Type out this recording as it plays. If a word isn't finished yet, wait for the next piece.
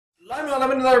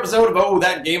LimeNotLemon, another episode of Oh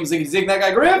That Game Ziggy Zig, that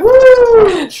guy Griff. Woo!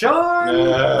 And Sean.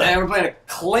 Yeah. And we're playing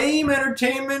Acclaim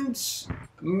Entertainment.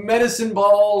 Medicine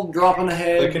Ball dropping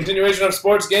ahead. The continuation of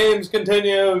sports games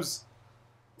continues.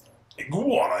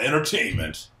 Iguana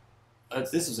Entertainment.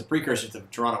 This is a precursor to the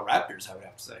Toronto Raptors, I would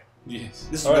have to say. Yes.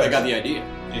 This is where I got the idea.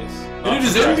 Yes. And it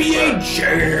is NBA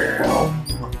Jam.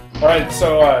 Alright,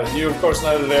 so you of course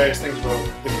know the various things about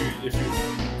if you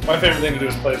my favorite thing to do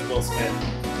is play as Will Smith.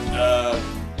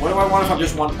 What do I want if I'm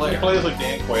just one He player? plays like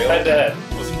Dan Quayle. Head to head.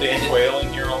 Wasn't Dan Quayle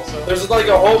in here also? There's like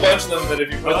a whole bunch of them that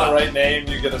if you put in the right name,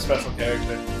 you get a special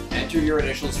character. Enter your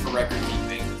initials for record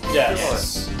keeping.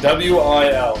 Yes.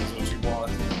 W-I-L is what you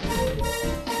want.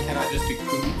 Can I just be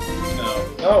cool? No.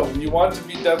 No, you want to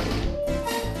be W.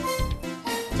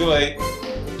 Too late.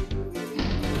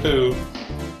 Pooh.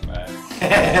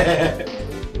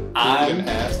 I'm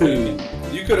Pooh.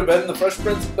 You could have been the Fresh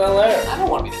Prince of Bel-Air. I don't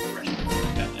want to be the Fresh Prince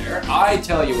of Bel-Air. I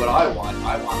tell you what I want.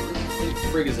 I want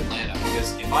Frigga's Atlanta,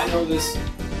 because if I know this...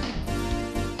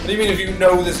 What do you mean if you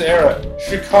know this era?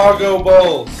 Chicago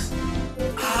Bulls.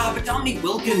 Ah, but Dominique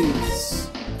Wilkins.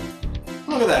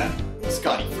 Look at that.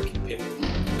 Scotty freaking Pippen.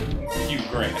 Hugh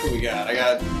Grant. Who we got? I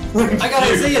got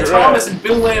Isaiah Thomas and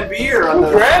Bill Lambier on the...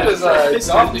 Grant is off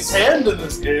his Pistons. hand in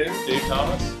this game. Dave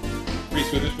Thomas.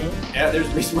 Reese Witherspoon. Yeah, there's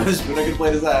Reese Witherspoon. I could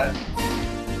play as that.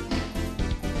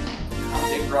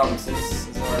 Dave Robinson is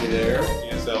already there.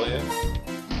 Yes, Elliott.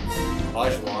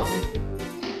 Olajuwon.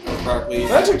 Charles Barkley.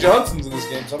 Magic Johnson's in this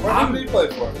game somewhere. Who did he play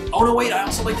for? Oh no, wait! I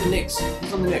also like the Knicks.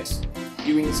 Who's on the Knicks?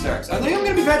 Ewing and Starks. I think I'm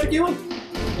gonna be Patrick Ewing.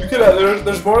 You could.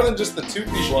 There's more than just the two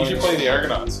people. You should play the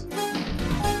Argonauts.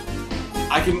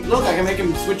 I can make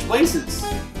him switch places.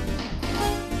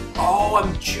 Oh,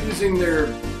 I'm choosing their.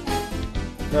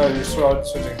 No, you're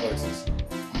switching places.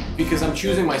 Because I'm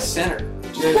choosing my center.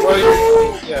 Yeah.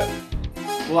 Well, yeah.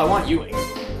 Well, I want Ewing.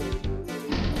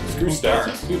 Screw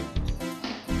Starks. Who-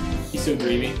 He's so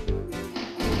dreamy.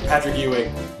 Patrick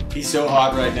Ewing. He's so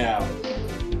hot right now.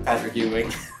 Patrick Ewing.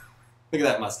 Look at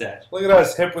that mustache. Look at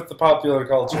us, hip with the popular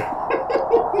culture.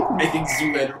 Making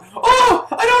Zoolander. Oh!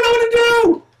 I don't know what to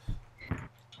do!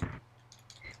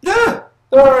 Yeah!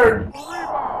 Third!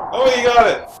 Oh, you got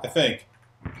it, I think.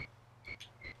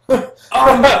 Okay,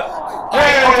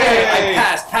 I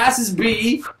passed. Pass is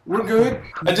B. We're good.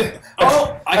 I did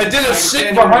I a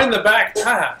sick behind the back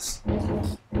pass.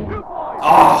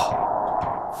 Oh!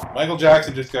 Michael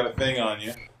Jackson just got a thing on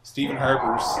you. Stephen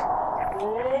Harper's.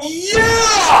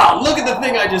 Yeah! Look at the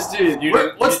thing I just did.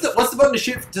 What's the button to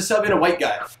shift to sub in a white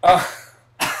guy?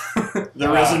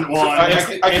 There isn't one.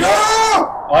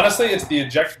 Honestly, it's the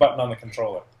eject button on the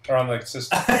controller or on the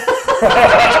system.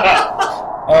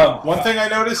 One thing I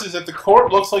noticed is that the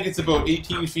court looks like it's about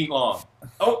 18 feet long.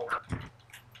 Oh.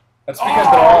 That's because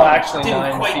they're all actually didn't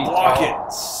 9 quite feet block tall.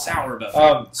 it. Sour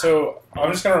about it. So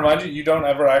I'm just gonna remind you, you don't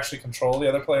ever actually control the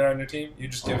other player on your team. You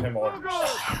just give him orders.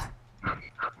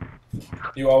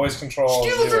 You always control.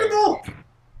 Steal the free ball.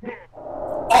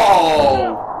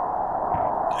 Oh!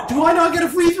 Do I not get a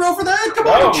free throw for that? Come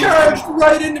on, charged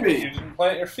right into You me. didn't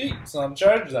plant your feet. It's not in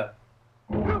charge then.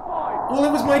 Well,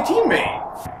 it was my teammate.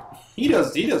 He does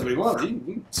what he wants. He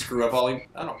can screw up all he...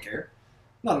 I don't care.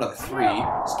 Not another three.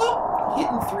 Stop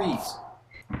hitting threes.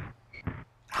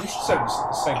 You should say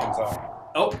sinking zone.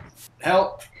 Oh,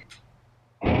 hell.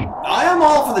 I am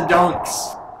all for the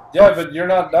dunks. Yeah, but you're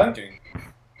not dunking.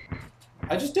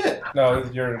 I just did. No,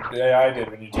 the AI did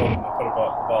when you told him to put the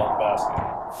ball in the basket.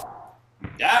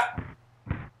 Yeah.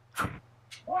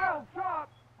 Wild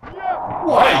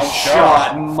Wild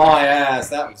shot in my ass.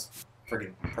 That was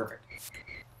freaking perfect.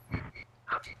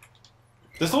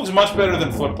 This looks much better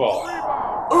than football.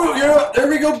 Oh, yeah, there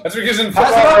we go. That's because in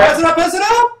Pass football, it up, pass it up, pass it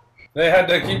up. they had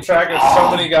to keep track of so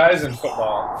many guys in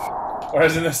football.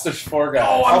 Whereas in this, there's 4 guys.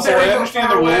 Oh, I'm Also, very I understand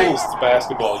far the away. rules to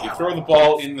basketball. You throw the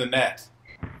ball in the net.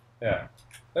 Yeah,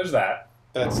 there's that.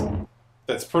 That's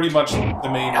pretty much the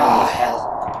main Oh, rule.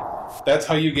 hell. That's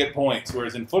how you get points.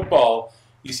 Whereas in football,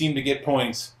 you seem to get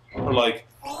points for like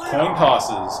coin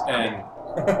tosses and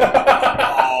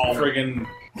friggin'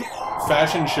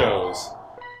 fashion shows.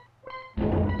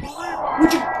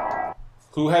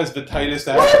 Who has the tightest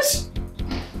ass? What?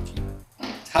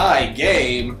 Tie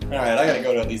game. All right, I gotta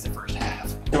go to at least the first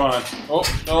half. Come on. Oh,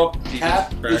 no. Tap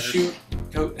the Crackers. shoot.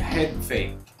 Go head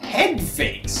fake. Head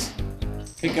fakes.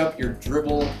 Pick up your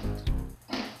dribble.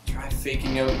 Try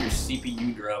faking out your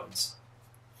CPU drones.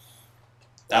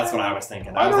 That's what I was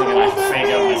thinking. I was thinking I could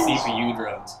fake out my CPU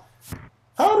drones.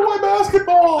 How do I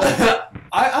basketball?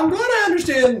 I'm glad I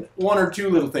understand one or two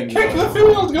little things. Kick about the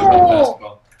field goal!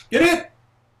 basketball. Get it!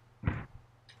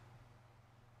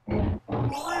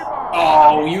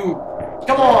 Oh, you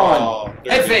Come on!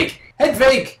 Head fake! Head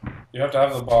fake! You have to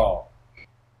have the ball.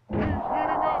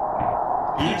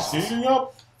 He's heating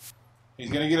up.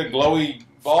 He's gonna get a glowy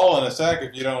ball in a sec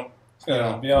if you don't. It's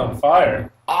gonna be on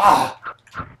fire. Ah!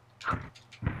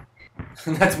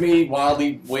 That's me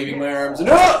wildly waving my arms. And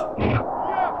oh,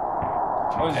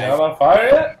 is he not on fire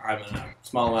yet? I'm in a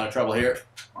small amount of trouble here.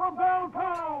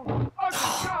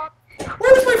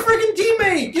 Where's my freaking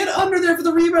teammate? Get under there for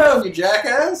the rebound, you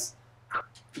jackass!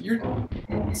 Your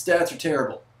stats are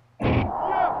terrible. Okay,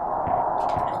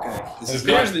 this It is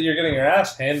appears not... that you're getting your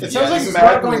ass handed. It sounds this like is not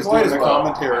Madden going is quite doing as the well.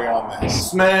 commentary on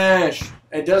this. Smash!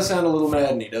 It does sound a little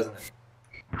Madden-y, doesn't it?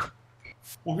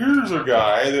 Well, here's a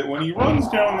guy that when he runs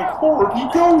down the court, he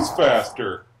goes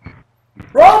faster.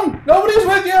 Run! Nobody's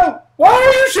with you! Why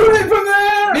are you shooting from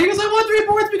there? Because I want 3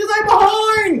 points because I'm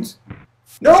behind!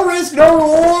 No risk, no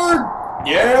reward!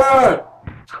 Yeah!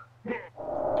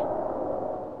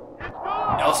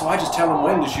 Also, I just tell him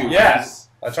when to shoot. Yes.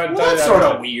 I tried to Well, tell you that's that. sort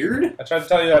of weird. I tried to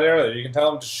tell you that earlier. You can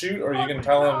tell him to shoot, or you can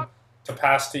tell him to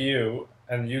pass to you,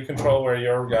 and you control where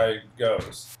your guy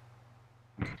goes.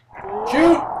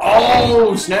 Shoot!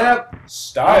 Oh, snap!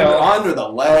 Style. Under the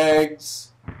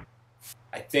legs.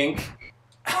 I think.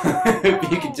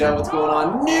 If you can tell what's going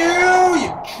on. No! You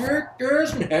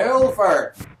jerkers and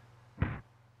hellfire!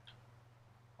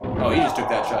 Oh, he just took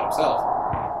that shot himself.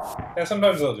 Yeah,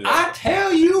 sometimes they'll do that. I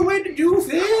tell you when to do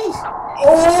things!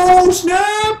 Oh,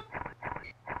 snap!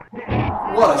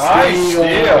 What a Nice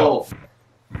steal!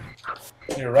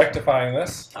 You're rectifying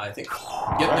this. I think.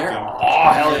 Getting there. Him.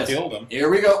 Oh, hell yes. Killed him. Here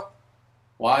we go.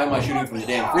 Why am I shooting from the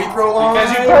damn free throw line?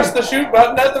 Because you pressed the shoot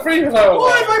button at the free throw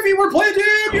Why line. my feet were planted?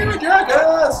 You're a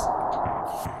jackass!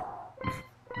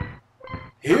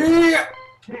 Here.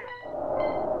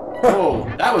 Oh,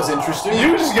 that was interesting.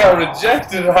 You just got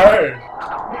rejected hard.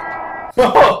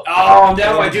 Oh, I'm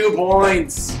down by 2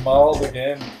 points. Mauled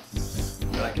again.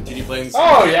 Can I continue playing this?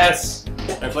 Oh, yes.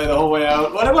 I play the whole way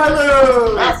out. What if I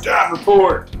lose? Halftime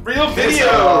report. Real Piss video.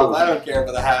 off. I don't care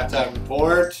for the halftime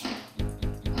report.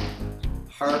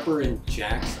 Harper and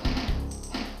Jackson.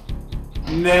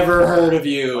 Never heard of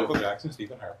you. Michael Jackson,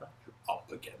 Stephen Harper. Up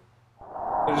again.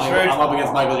 They're just, I'm up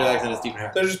against Michael Jackson and Stephen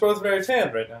Harper. they're just both very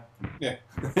tanned right now. Yeah.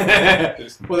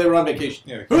 Well, they were on vacation.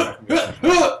 Yeah, they came back from vacation.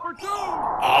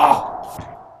 Ah!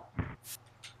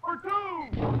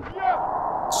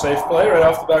 Safe play right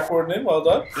off the backboard and in. Well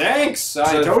done. Thanks!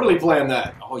 I totally planned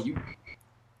that. Oh, you...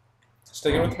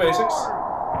 Sticking with the basics.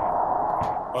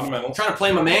 I'm Fundamentals. trying to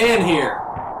play my man here.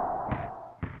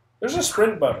 There's a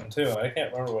sprint button, too. I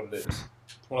can't remember what it is.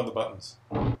 It's one of the buttons.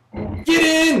 Get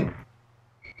in!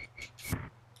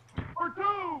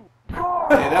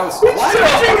 Hey, that was... Why did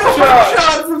Shot! you take a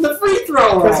shot from the free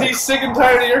throw line? Because he's sick and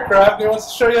tired of your crap and he wants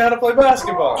to show you how to play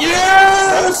basketball.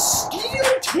 Yes!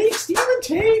 Steven Tate! Steven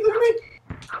Tate! Look at me!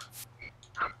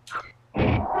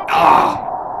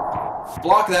 Ah!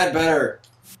 Block that better,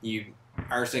 you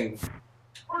arsing.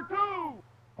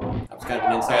 That was kind of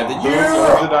an inside that Boom you...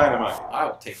 goes the dynamite. I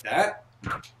will take that.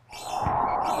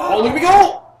 Oh, look at me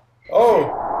go!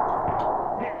 Oh!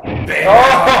 Bam!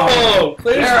 Oh!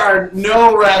 There are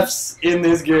no refs in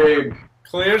this game.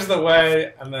 Clears the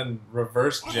way and then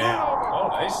reverse jam. Oh,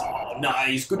 nice. Oh,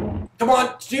 nice. Good. Come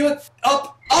on, steal it.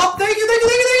 Up. Up. Thank you, thank you,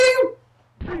 thank you, thank you.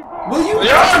 Will you...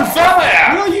 You're on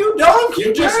fire! Will you dunk,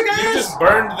 You just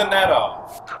burned the net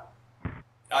off.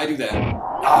 I do that.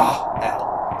 Ah, hell.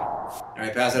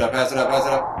 Alright, pass it up, pass it up, pass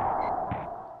it up.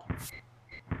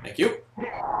 Thank you.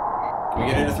 Can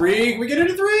we get into 3? Can we get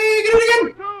into 3? Get it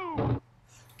again!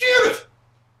 Damn it!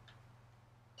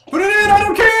 Put it in, I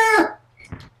don't care!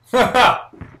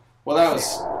 Well, that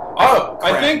was... Oh,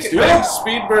 I think Crap.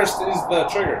 Speed Burst is the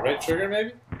trigger, right? Trigger,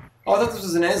 maybe? Oh, I thought this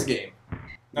was an S game.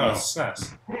 No, it's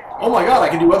SNES. Oh my god, I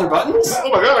can do other buttons? Oh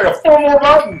my god, I got 4 more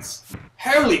buttons!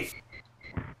 Holy...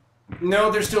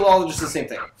 No, they're still all just the same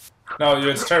thing. No,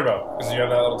 it's turbo, because you have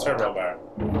that little turbo bar.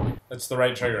 It's the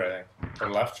right trigger, I think. Or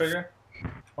left trigger?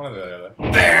 One or the other.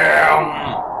 Bam!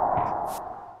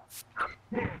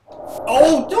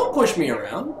 Oh, don't push me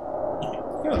around.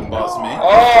 You're not the boss of me.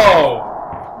 Oh!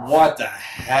 What the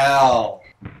hell?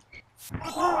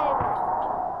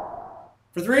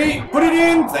 For 3, put it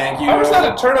in. Thank you. How was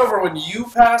that a turnover when you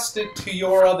passed it to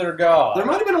your other god? There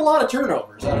might have been a lot of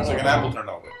turnovers. I don't It's know. like an apple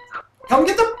turnover. Come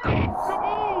get them.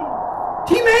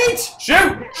 Teammate!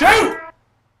 Shoot! Shoot!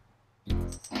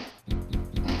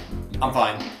 I'm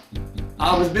fine.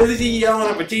 I was busy yelling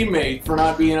at my teammate for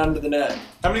not being under the net.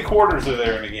 How many quarters are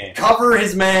there in a game? Cover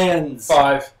his mans.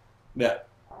 5. Yeah.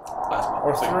 Last one.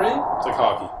 Or 3? It's like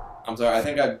hockey. I'm sorry. I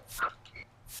think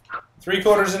 3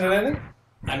 quarters in an inning?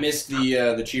 I missed the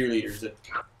cheerleaders. That...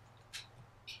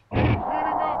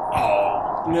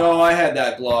 Oh, no, I had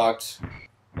that blocked.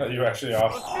 No, you actually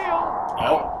off.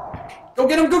 Oh. Go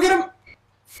get him, go get him!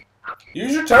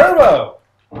 Use your turbo!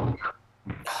 Oh,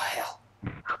 hell.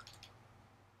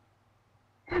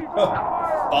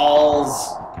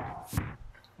 Balls.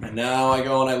 And now I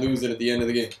go and I lose it at the end of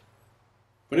the game.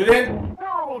 Put it in.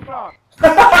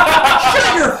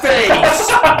 Shut your face!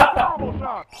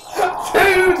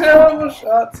 Two terrible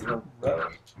shots in a row.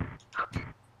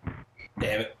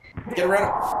 Damn it. Get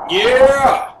around.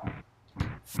 Yeah!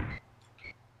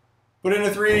 Put in a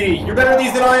 3. You're better at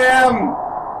these than I am!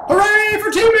 Hooray for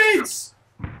teammates!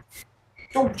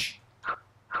 Ouch.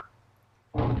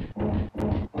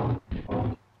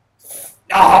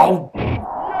 Oh!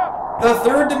 The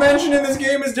third dimension in this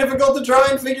game is difficult to try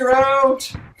and figure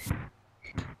out.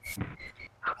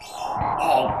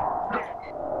 Oh.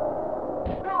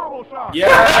 Yeah,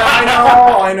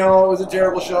 I know, it was a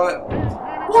terrible shot.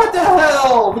 What the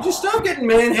hell? Would you stop getting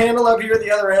manhandled up here at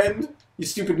the other end? You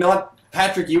stupid not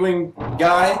Patrick Ewing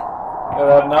guy.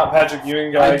 Not Patrick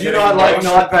Ewing guy. I do not like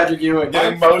not Patrick Ewing.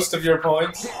 Getting most of your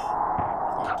points.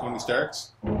 Tony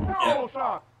Starks. Yeah.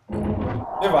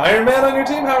 You have Iron Man on your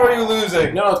team? How are you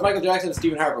losing? No, it's Michael Jackson and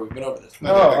Stephen Harper. We've been over this.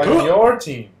 No, on your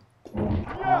team.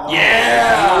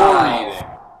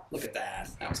 Yeah! Look at that.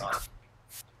 That was awesome.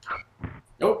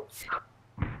 Nope.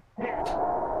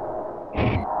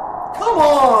 Come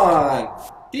on!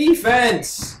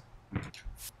 Defense!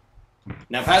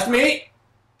 Now pass to me!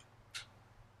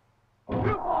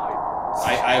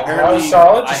 I apparently...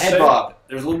 solid, I head bobbed.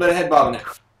 There's a little bit of head bobbing there.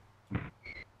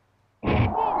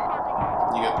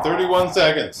 You got 31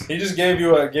 seconds. He just gave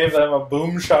them a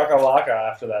boom shakalaka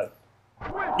after that.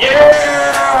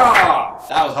 Yeah!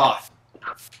 That was hot.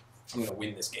 I'm gonna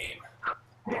win this game.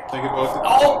 Think about the...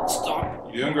 Oh, stop.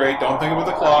 You're doing great. Don't think about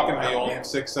the clock and how you only have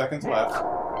 6 seconds left.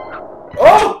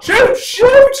 Oh, shoot!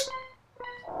 Shoot!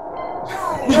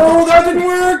 No, that didn't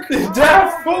work!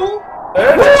 Daft fool!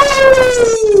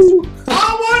 Woo! I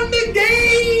won the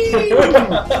game!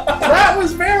 That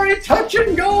was very touch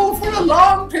and go for a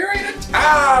long period of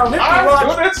time. I'm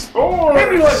good at sports!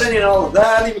 If you watched any and all of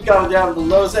that, leave a comment down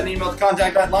below. Send an email to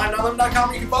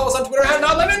contact@LimeNotLemon.com. You can follow us on Twitter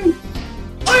 @NotLemon.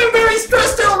 I am very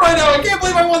stressed out right now. I can't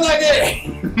believe I won that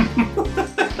game.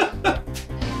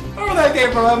 Where did that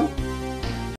game from?